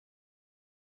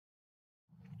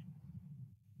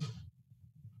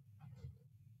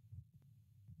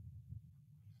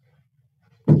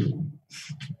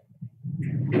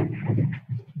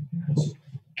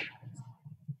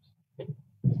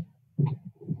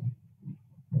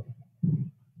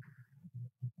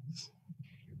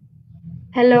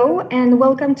Hello, and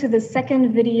welcome to the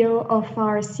second video of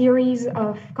our series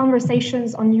of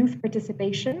conversations on youth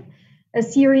participation, a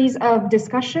series of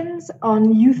discussions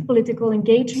on youth political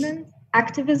engagement,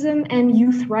 activism, and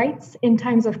youth rights in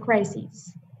times of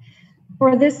crises.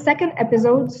 For this second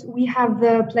episode, we have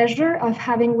the pleasure of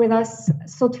having with us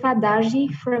Sodfa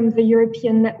Daaji from the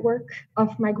European Network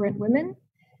of Migrant Women.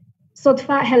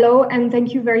 Sodfa, hello, and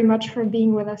thank you very much for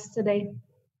being with us today.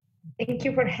 Thank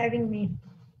you for having me.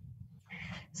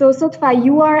 So Sodfa,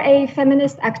 you are a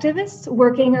feminist activist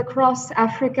working across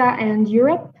Africa and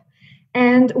Europe.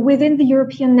 And within the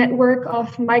European Network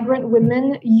of Migrant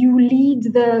Women, you lead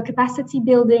the capacity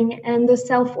building and the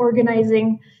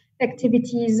self-organizing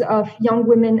activities of young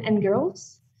women and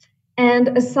girls. And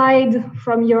aside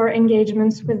from your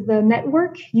engagements with the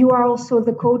network, you are also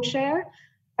the co-chair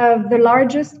of the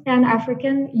largest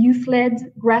Pan-African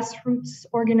youth-led grassroots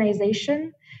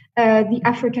organization, the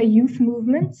Africa Youth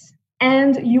Movement,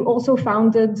 and you also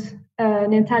founded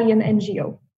an Italian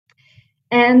NGO.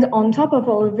 And on top of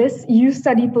all of this, you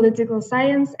study political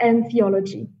science and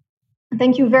theology.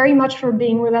 Thank you very much for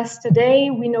being with us today.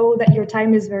 We know that your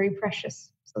time is very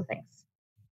precious, so thanks.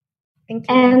 Thank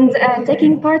you. And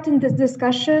taking part in this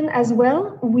discussion as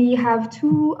well, we have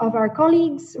two of our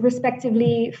colleagues,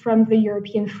 respectively from the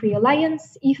European Free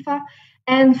Alliance, IFA,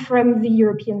 and from the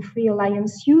European Free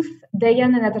Alliance Youth,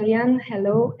 Dayan and Adrian.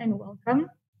 Hello and welcome.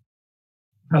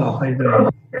 Hello, how are you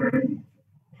doing?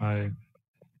 Hi.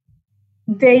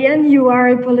 Dayan, you are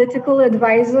a political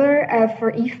advisor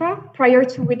for IFA, prior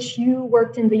to which you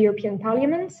worked in the European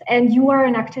Parliament, and you are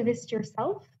an activist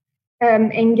yourself,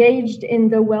 engaged in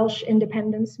the Welsh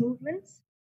independence movement.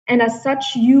 And as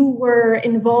such, you were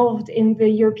involved in the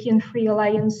European Free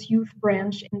Alliance youth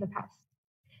branch in the past.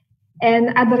 And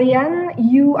Adrian,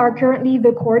 you are currently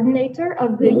the coordinator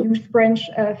of the youth branch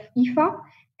of IFA,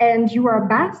 and you are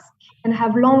Basque and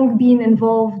have long been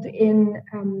involved in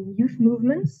youth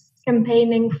movements,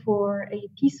 campaigning for a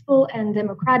peaceful and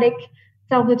democratic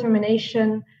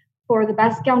self-determination for the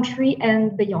Basque Country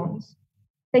and beyond.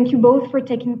 Thank you both for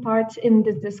taking part in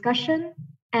this discussion.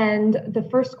 And the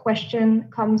first question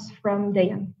comes from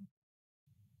Dayan.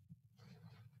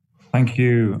 Thank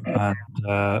you,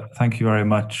 and thank you very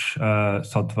much,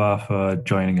 Sodfa, for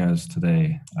joining us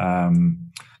today.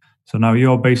 So now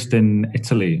you're based in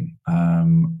Italy,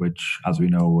 which, as we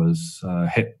know, was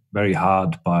hit very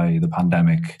hard by the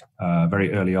pandemic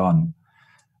very early on,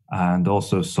 and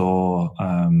also saw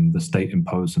the state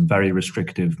impose some very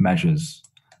restrictive measures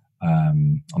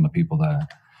on the people there.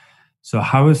 So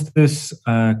how has this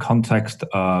context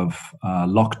of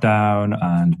lockdown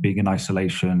and being in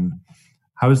isolation,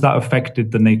 how has that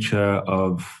affected the nature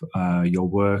of your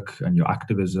work and your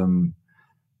activism,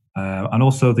 and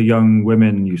also the young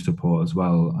women you support as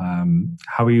well?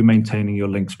 How are you maintaining your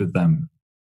links with them?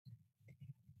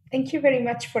 Thank you very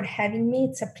much for having me.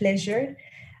 It's a pleasure.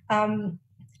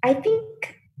 I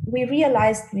think we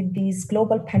realized with this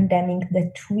global pandemic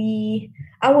that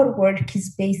our work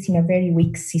is based in a very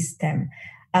weak system.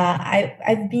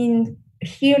 I've been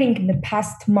hearing in the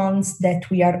past months that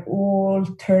we are all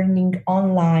turning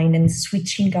online and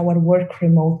switching our work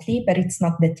remotely, but it's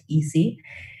not that easy.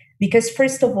 Because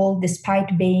first of all,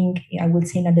 despite being, I would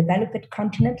say, in a developed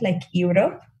continent like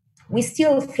Europe, we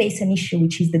still face an issue,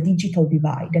 which is the digital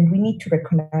divide, and we need to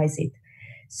recognize it.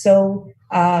 So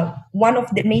one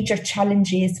of the major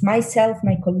challenges myself,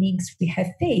 my colleagues, we have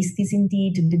faced is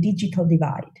indeed the digital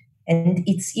divide. And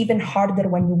it's even harder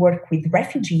when you work with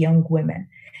refugee young women.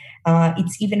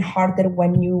 It's even harder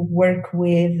when you work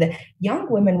with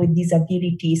young women with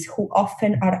disabilities who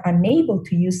often are unable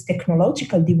to use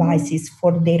technological devices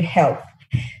for their health.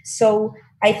 So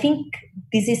I think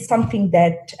this is something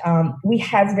that we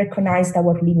have recognized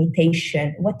our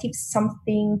limitation. What if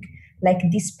something like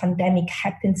this pandemic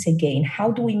happens again?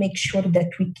 How do we make sure that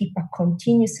we keep a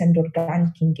continuous and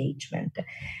organic engagement?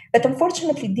 But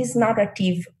unfortunately, this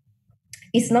narrative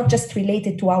is not just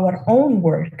related to our own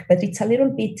work, but it's a little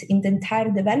bit in the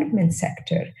entire development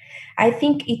sector. I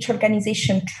think each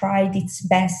organization tried its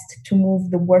best to move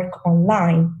the work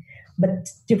online, but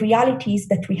the reality is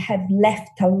that we have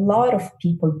left a lot of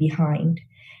people behind.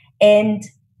 And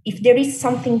if there is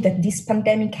something that this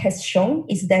pandemic has shown,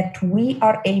 is that we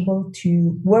are able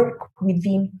to work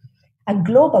within a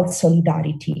global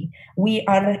solidarity. We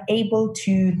are able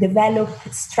to develop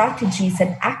strategies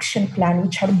and action plans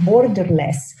which are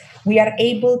borderless. We are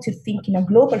able to think in a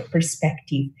global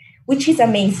perspective, which is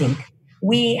amazing.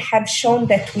 We have shown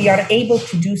that we are able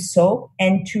to do so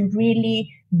and to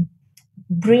really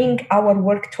bring our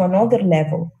work to another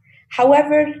level.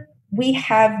 However, we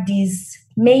have this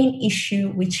main issue,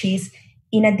 which is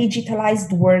in a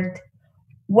digitalized world,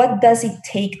 what does it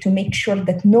take to make sure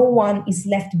that no one is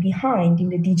left behind in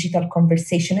the digital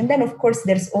conversation? And then, of course,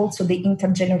 there's also the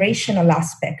intergenerational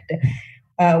aspect.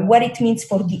 What it means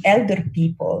for the elder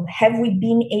people. Have we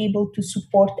been able to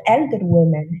support elder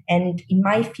women? And in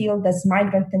my field as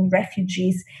migrant and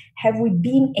refugees, have we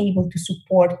been able to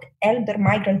support elder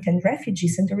migrant and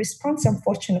refugees? And the response,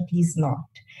 unfortunately, is not.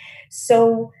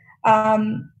 So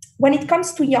when it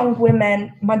comes to young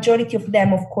women, majority of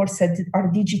them, of course, are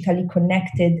digitally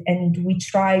connected, and we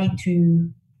try to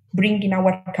bring in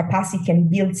our capacity and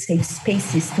build safe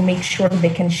spaces to make sure they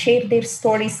can share their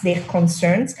stories, their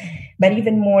concerns, but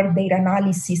even more their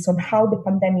analysis on how the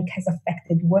pandemic has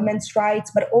affected women's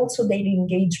rights, but also their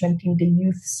engagement in the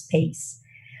youth space.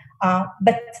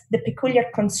 But the peculiar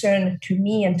concern to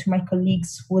me and to my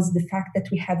colleagues was the fact that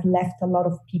we have left a lot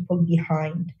of people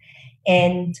behind.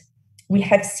 And we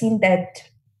have seen that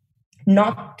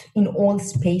not in all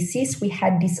spaces we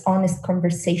had this honest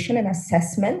conversation and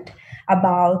assessment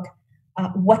about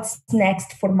what's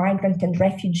next for migrant and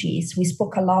refugees. We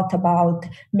spoke a lot about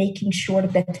making sure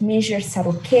that measures are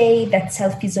okay, that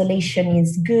self-isolation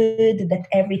is good, that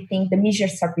the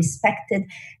measures are respected,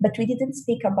 but we didn't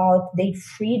speak about their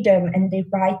freedom and their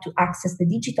right to access the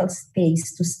digital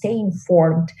space, to stay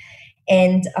informed.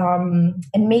 And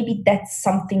maybe that's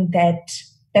something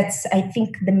that's, I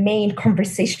think, the main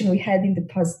conversation we had in the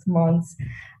past months.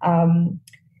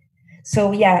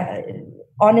 So yeah,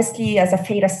 honestly, as a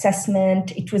fair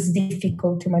assessment, it was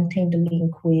difficult to maintain the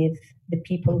link with the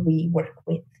people we work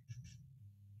with.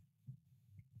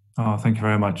 Oh, thank you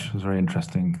very much. It was very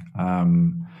interesting,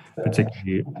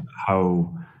 particularly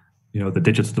how the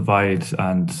digital divide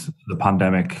and the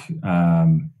pandemic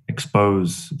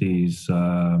expose these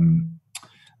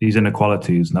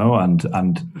inequalities,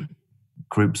 and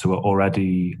groups who are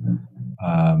already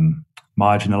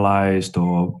marginalized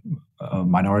or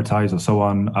minoritized or so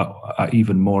on are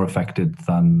even more affected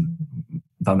than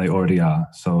they already are.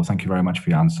 So thank you very much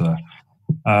for your answer.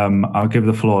 I'll give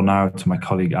the floor now to my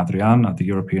colleague Adrian at the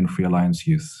European Free Alliance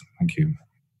Youth. Thank you.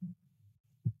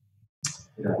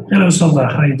 Hello,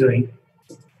 Sodfa. How are you doing?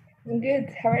 I'm good.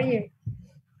 How are you?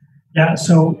 Yeah,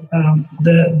 so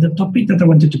the topic that I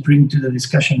wanted to bring to the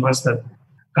discussion was that,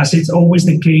 as it's always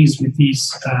the case with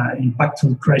these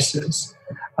impactful crises,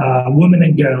 women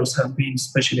and girls have been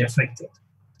especially affected.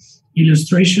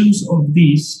 Illustrations of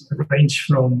these range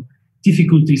from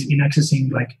difficulties in accessing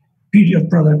period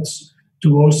products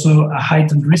to also a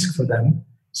heightened risk for them,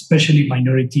 especially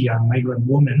minority and migrant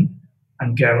women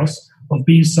and girls, of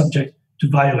being subject to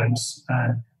violence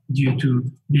due to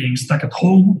being stuck at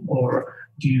home or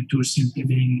due to simply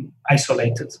being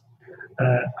isolated.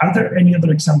 Are there any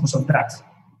other examples of that?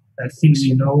 Things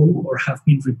you know or have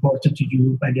been reported to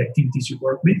you by the activities you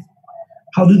work with?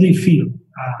 How do they feel?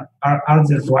 Are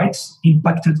their rights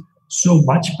impacted so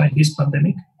much by this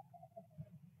pandemic?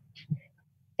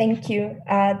 Thank you.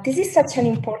 This is such an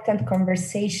important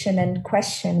conversation and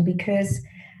question because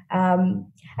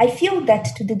I feel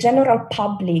that to the general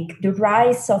public, the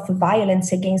rise of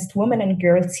violence against women and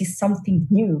girls is something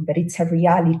new, but it's a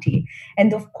reality.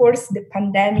 And of course, the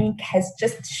pandemic has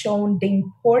just shown the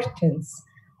importance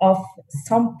of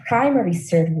some primary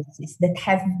services that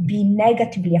have been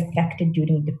negatively affected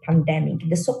during the pandemic,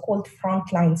 the so-called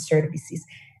frontline services,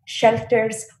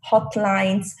 shelters,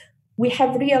 hotlines. We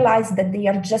have realized that they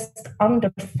are just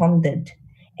underfunded,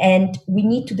 and we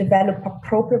need to develop a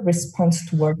proper response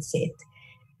towards it.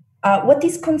 What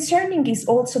is concerning is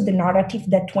also the narrative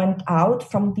that went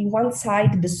out from the one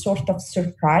side, the sort of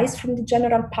surprise from the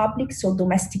general public. So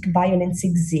domestic violence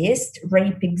exists,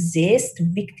 rape exists,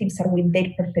 victims are with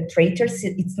their perpetrators.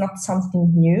 It's not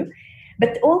something new,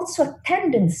 but also a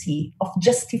tendency of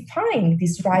justifying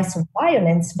this rise of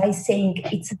violence by saying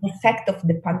it's an effect of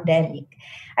the pandemic.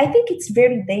 I think it's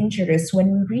very dangerous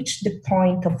when we reach the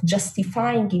point of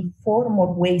justifying in far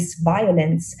more ways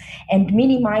violence and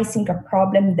minimizing a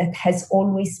problem that has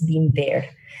always been there.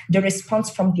 The response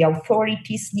from the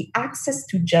authorities, the access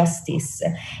to justice.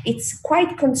 It's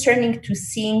quite concerning to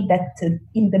see that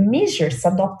in the measures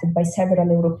adopted by several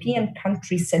European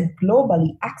countries and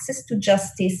globally, access to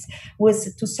justice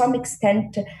was to some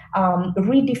extent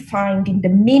redefined in the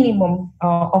minimum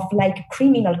of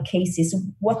criminal cases,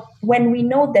 when we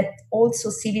know that also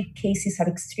civil cases are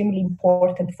extremely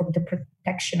important for the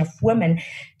protection of women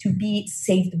to be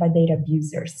saved by their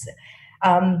abusers.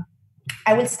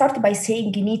 I will start by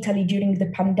saying in Italy during the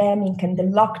pandemic and the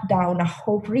lockdown, a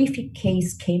horrific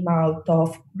case came out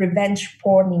of revenge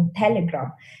porn in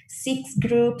Telegram. 6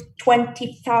 groups,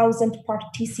 20,000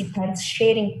 participants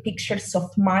sharing pictures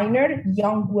of minor,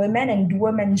 young women and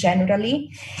women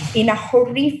generally in a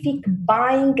horrific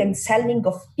buying and selling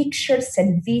of pictures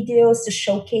and videos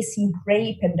showcasing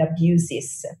rape and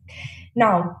abuses.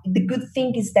 Now, the good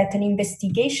thing is that an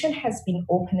investigation has been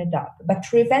opened up, but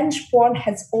revenge porn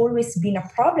has always been a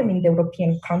problem in the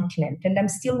European continent. And I'm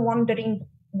still wondering,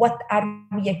 what are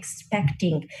we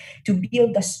expecting to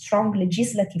build a strong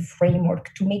legislative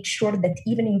framework to make sure that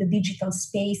even in the digital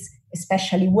space,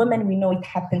 especially women, we know it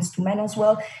happens to men as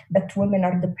well, but women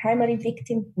are the primary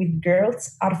victim, with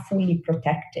girls are fully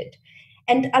protected.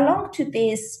 And along to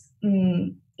this,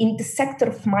 in the sector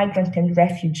of migrant and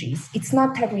refugees, it's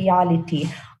not a reality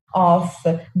of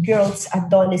girls,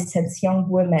 adolescents, young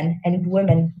women, and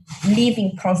women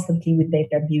living constantly with their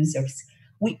abusers.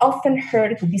 We often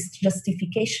heard this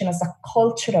justification as a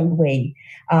cultural way.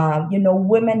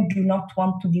 Women do not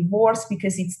want to divorce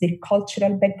because it's their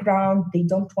cultural background. They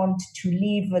don't want to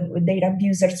live with their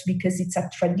abusers because it's a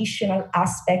traditional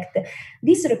aspect.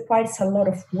 This requires a lot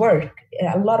of work,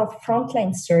 a lot of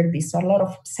frontline service, a lot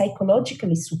of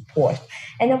psychological support.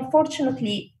 And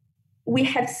unfortunately, we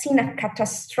have seen a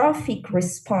catastrophic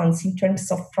response in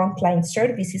terms of frontline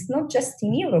services, not just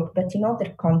in Europe, but in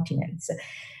other continents.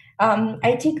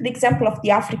 I take the example of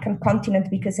the African continent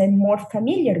because I'm more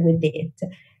familiar with it.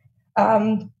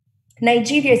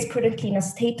 Nigeria is currently in a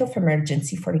state of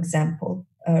emergency, for example.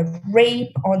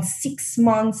 Rape on 6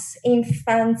 months,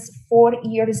 infants, 4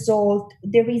 years old,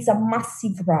 there is a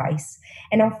massive rise.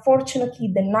 And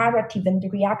unfortunately, the narrative and the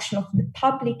reaction of the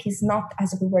public is not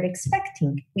as we were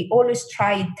expecting. We always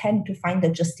tend to find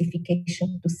a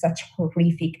justification to such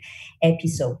horrific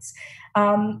episodes.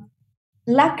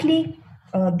 Luckily,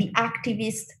 the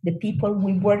activists, the people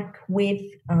we work with,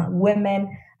 women,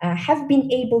 have been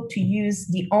able to use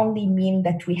the only mean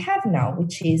that we have now,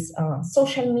 which is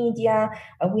social media.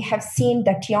 We have seen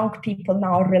that young people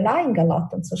now are relying a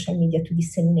lot on social media to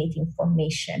disseminate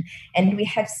information. And we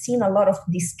have seen a lot of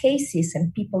these cases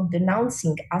and people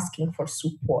denouncing, asking for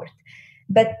support.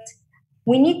 But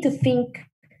we need to think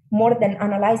more than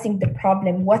analyzing the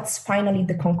problem, what's finally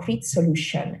the concrete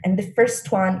solution? And the first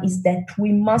one is that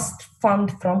we must fund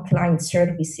frontline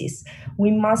services.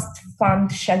 We must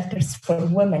fund shelters for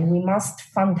women. We must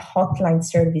fund hotline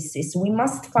services. We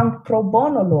must fund pro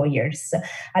bono lawyers,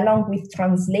 along with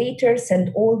translators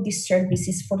and all these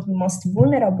services for the most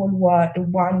vulnerable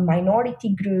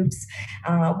minority groups,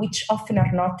 which often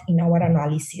are not in our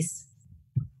analysis.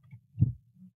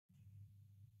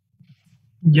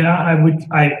 Yeah,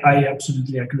 I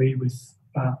absolutely agree with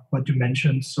what you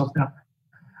mentioned, Sofia.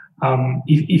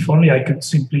 If only I could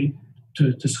simply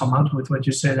to sum up with what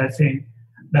you said, I think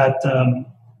that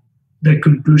the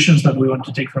conclusions that we want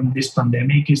to take from this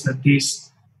pandemic is that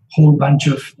this whole bunch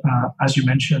of, as you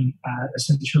mentioned,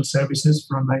 essential services,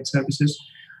 frontline services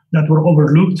that were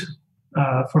overlooked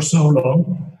for so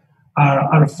long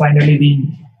are finally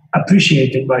being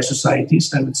appreciated by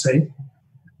societies, I would say.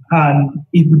 And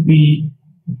it would be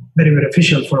very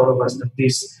beneficial for all of us that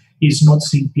this is not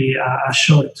simply a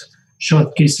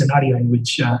short case scenario in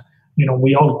which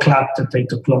we all clapped at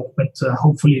 8 o'clock, but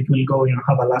hopefully it will go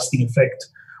have a lasting effect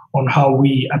on how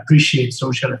we appreciate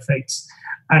social effects.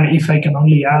 And if I can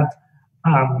only add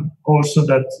also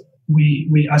that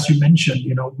we as you mentioned,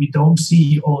 we don't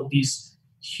see all this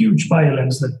huge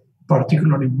violence that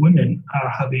particularly women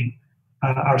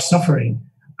are suffering.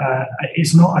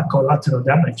 It's not a collateral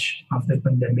damage of the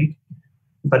pandemic,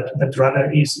 but rather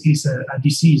is a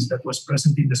disease that was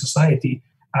present in the society,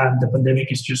 and the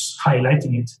pandemic is just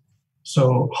highlighting it.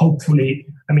 So hopefully,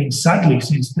 sadly,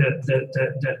 since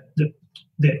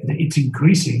it's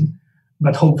increasing,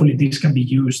 but hopefully this can be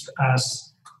used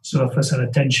as sort of as an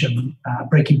attention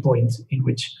breaking point in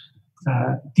which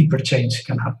deeper change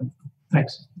can happen.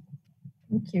 Thanks.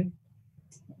 Thank you.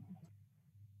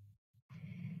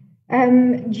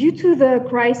 Due to the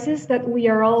crisis that we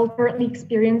are all currently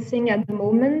experiencing at the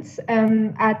moment,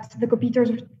 at the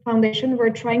Coppieters Foundation, we're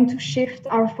trying to shift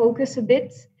our focus a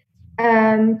bit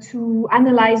to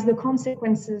analyze the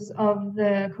consequences of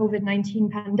the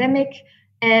COVID-19 pandemic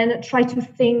and try to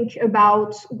think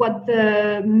about what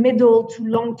the middle to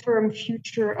long-term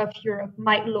future of Europe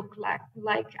might look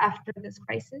like after this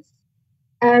crisis.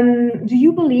 Do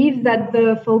you believe that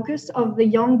the focus of the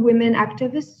young women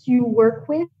activists you work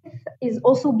with is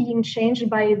also being changed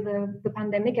by the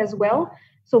pandemic as well?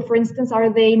 So, for instance,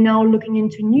 are they now looking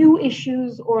into new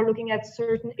issues or looking at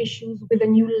certain issues with a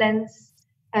new lens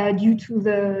due to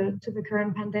the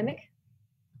current pandemic?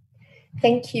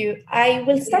 Thank you. I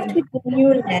will start with the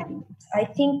new lens. I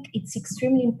think it's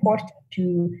extremely important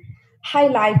to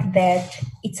highlight that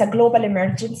it's a global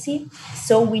emergency,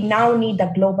 so we now need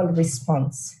a global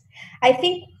response. I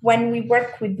think when we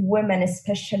work with women,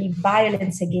 especially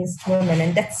violence against women,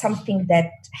 and that's something that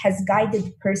has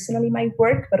guided personally my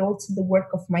work, but also the work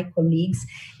of my colleagues,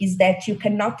 is that you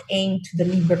cannot aim to the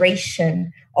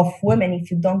liberation of women if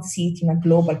you don't see it in a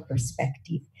global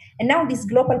perspective. And now this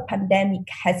global pandemic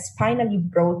has finally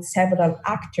brought several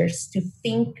actors to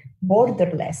think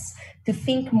borderless, to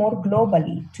think more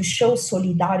globally, to show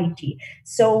solidarity.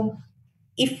 So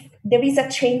if there is a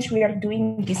change we are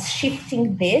doing is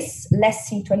shifting this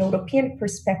less into an European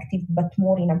perspective, but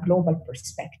more in a global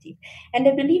perspective. And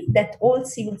I believe that all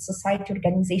civil society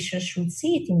organizations should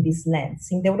see it in this lens.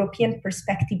 In the European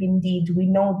perspective, indeed, we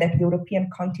know that the European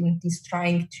continent is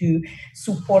trying to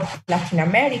support Latin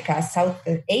America, South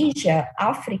Asia,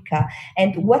 Africa,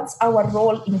 and what's our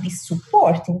role in this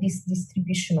support, in this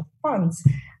distribution of funds.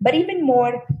 But even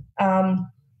more,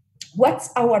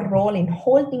 what's our role in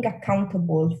holding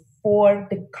accountable for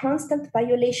the constant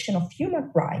violation of human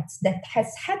rights that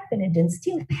has happened and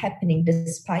still happening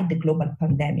despite the global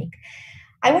pandemic?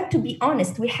 I want to be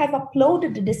honest, we have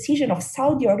applauded the decision of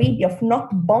Saudi Arabia of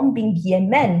not bombing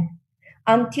Yemen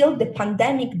until the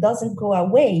pandemic doesn't go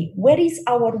away. Where is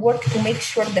our work to make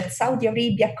sure that Saudi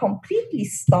Arabia completely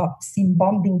stops in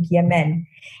bombing Yemen?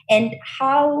 And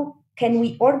how can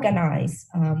we organize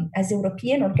as a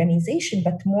European organization,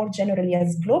 but more generally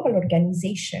as global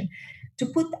organization, to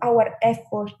put our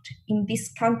effort in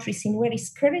these countries in where is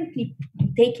currently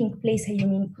taking place a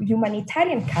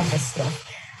humanitarian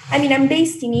catastrophe? I mean, I'm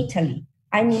based in Italy.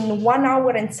 I'm in 1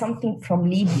 hour and something from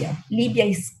Libya. Libya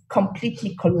is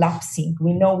completely collapsing.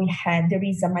 We know there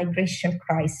is a migration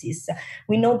crisis.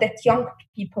 We know that young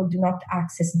people do not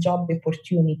access job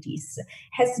opportunities.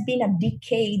 Has been a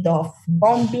decade of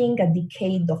bombing, a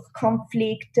decade of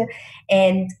conflict,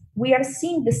 and we are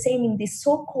seeing the same in these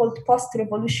so-called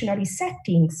post-revolutionary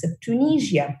settings.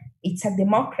 Tunisia, it's a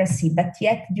democracy, but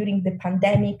yet during the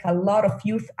pandemic, a lot of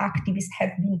youth activists have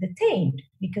been detained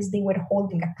because they were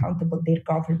holding accountable their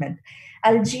government.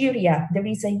 Algeria, there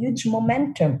is a huge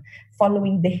momentum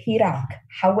following the Iraq.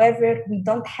 However, we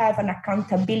don't have an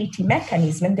accountability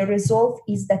mechanism, and the result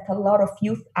is that a lot of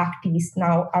youth activists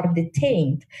now are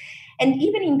detained. And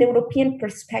even in the European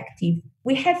perspective,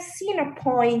 we have seen a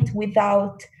point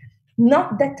without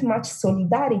not that much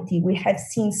solidarity. We have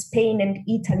seen Spain and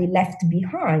Italy left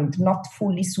behind, not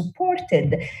fully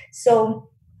supported. So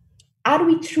are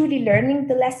we truly learning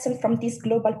the lesson from this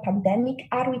global pandemic?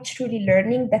 Are we truly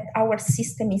learning that our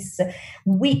system is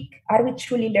weak? Are we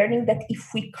truly learning that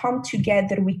if we come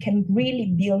together, we can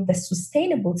really build a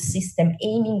sustainable system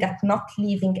aiming at not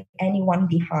leaving anyone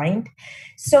behind?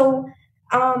 So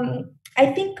I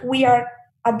think we are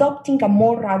adopting a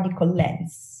more radical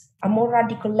lens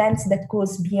that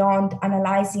goes beyond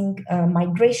analyzing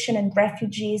migration and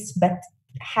refugees, but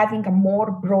having a more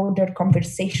broader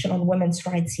conversation on women's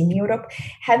rights in Europe,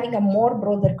 having a more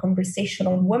broader conversation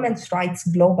on women's rights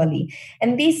globally.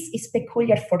 And this is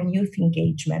peculiar for youth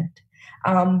engagement.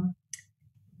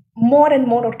 More and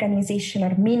more organizations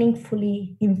are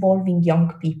meaningfully involving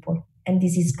young people, and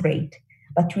this is great.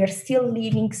 But we are still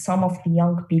leaving some of the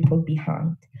young people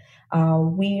behind.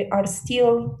 We are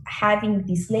still having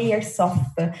these layers of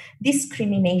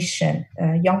discrimination,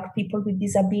 young people with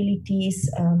disabilities,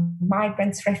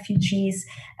 migrants, refugees.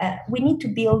 We need to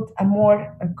build a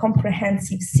more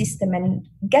comprehensive system and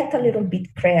get a little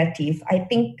bit creative. I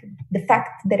think the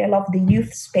fact that I love the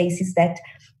youth space is that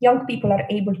young people are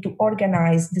able to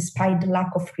organize despite the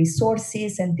lack of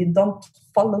resources, and they don't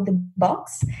follow the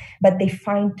box, but they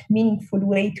find meaningful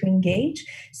way to engage.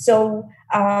 So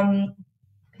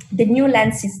the new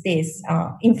lens is this,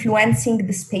 influencing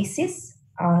the spaces,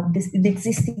 the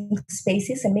existing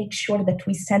spaces, and make sure that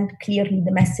we send clearly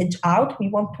the message out. We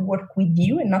want to work with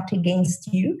you and not against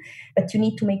you, but you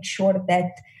need to make sure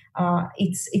that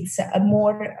it's a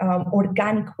more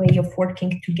organic way of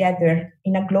working together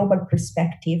in a global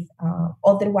perspective.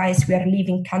 Otherwise, we are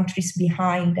leaving countries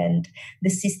behind and the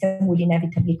system will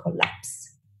inevitably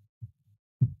collapse.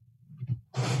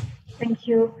 Thank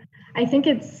you. I think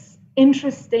it's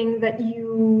interesting that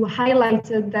you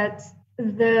highlighted that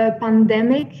the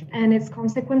pandemic and its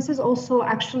consequences also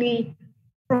actually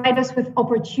provide us with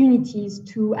opportunities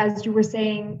to, as you were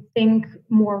saying, think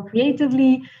more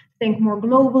creatively, think more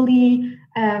globally,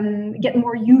 get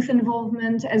more youth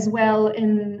involvement as well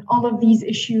in all of these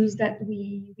issues that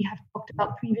we have talked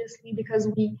about previously, because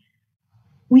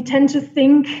we tend to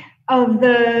think of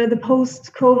the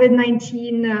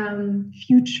post-COVID-19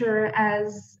 future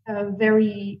as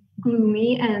very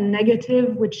gloomy and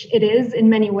negative, which it is in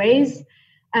many ways.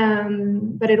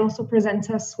 But it also presents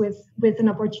us with an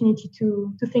opportunity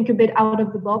to think a bit out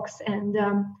of the box and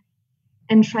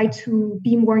try to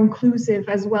be more inclusive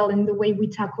as well in the way we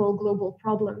tackle global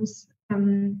problems.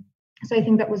 So I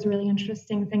think that was really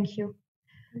interesting. Thank you.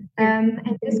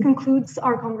 And this concludes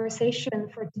our conversation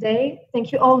for today.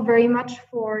 Thank you all very much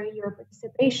for your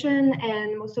participation,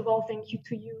 and most of all, thank you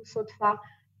to you, Sodfa,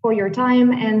 for your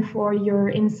time and for your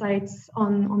insights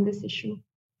on this issue.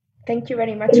 Thank you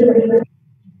very much.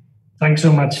 Thanks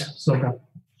so much, Sodfa.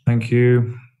 Thank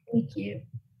you. Thank you.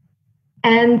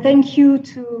 And thank you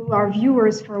to our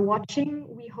viewers for watching.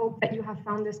 We hope that you have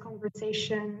found this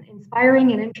conversation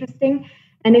inspiring and interesting.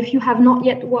 And if you have not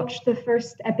yet watched the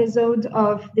first episode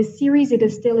of this series, it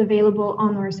is still available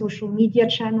on our social media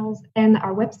channels and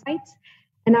our website.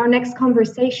 And our next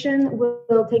conversation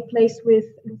will take place with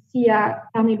Lucia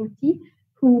Carneluti,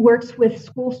 who works with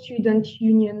school student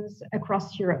unions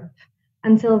across Europe.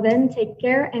 Until then, take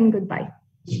care and goodbye.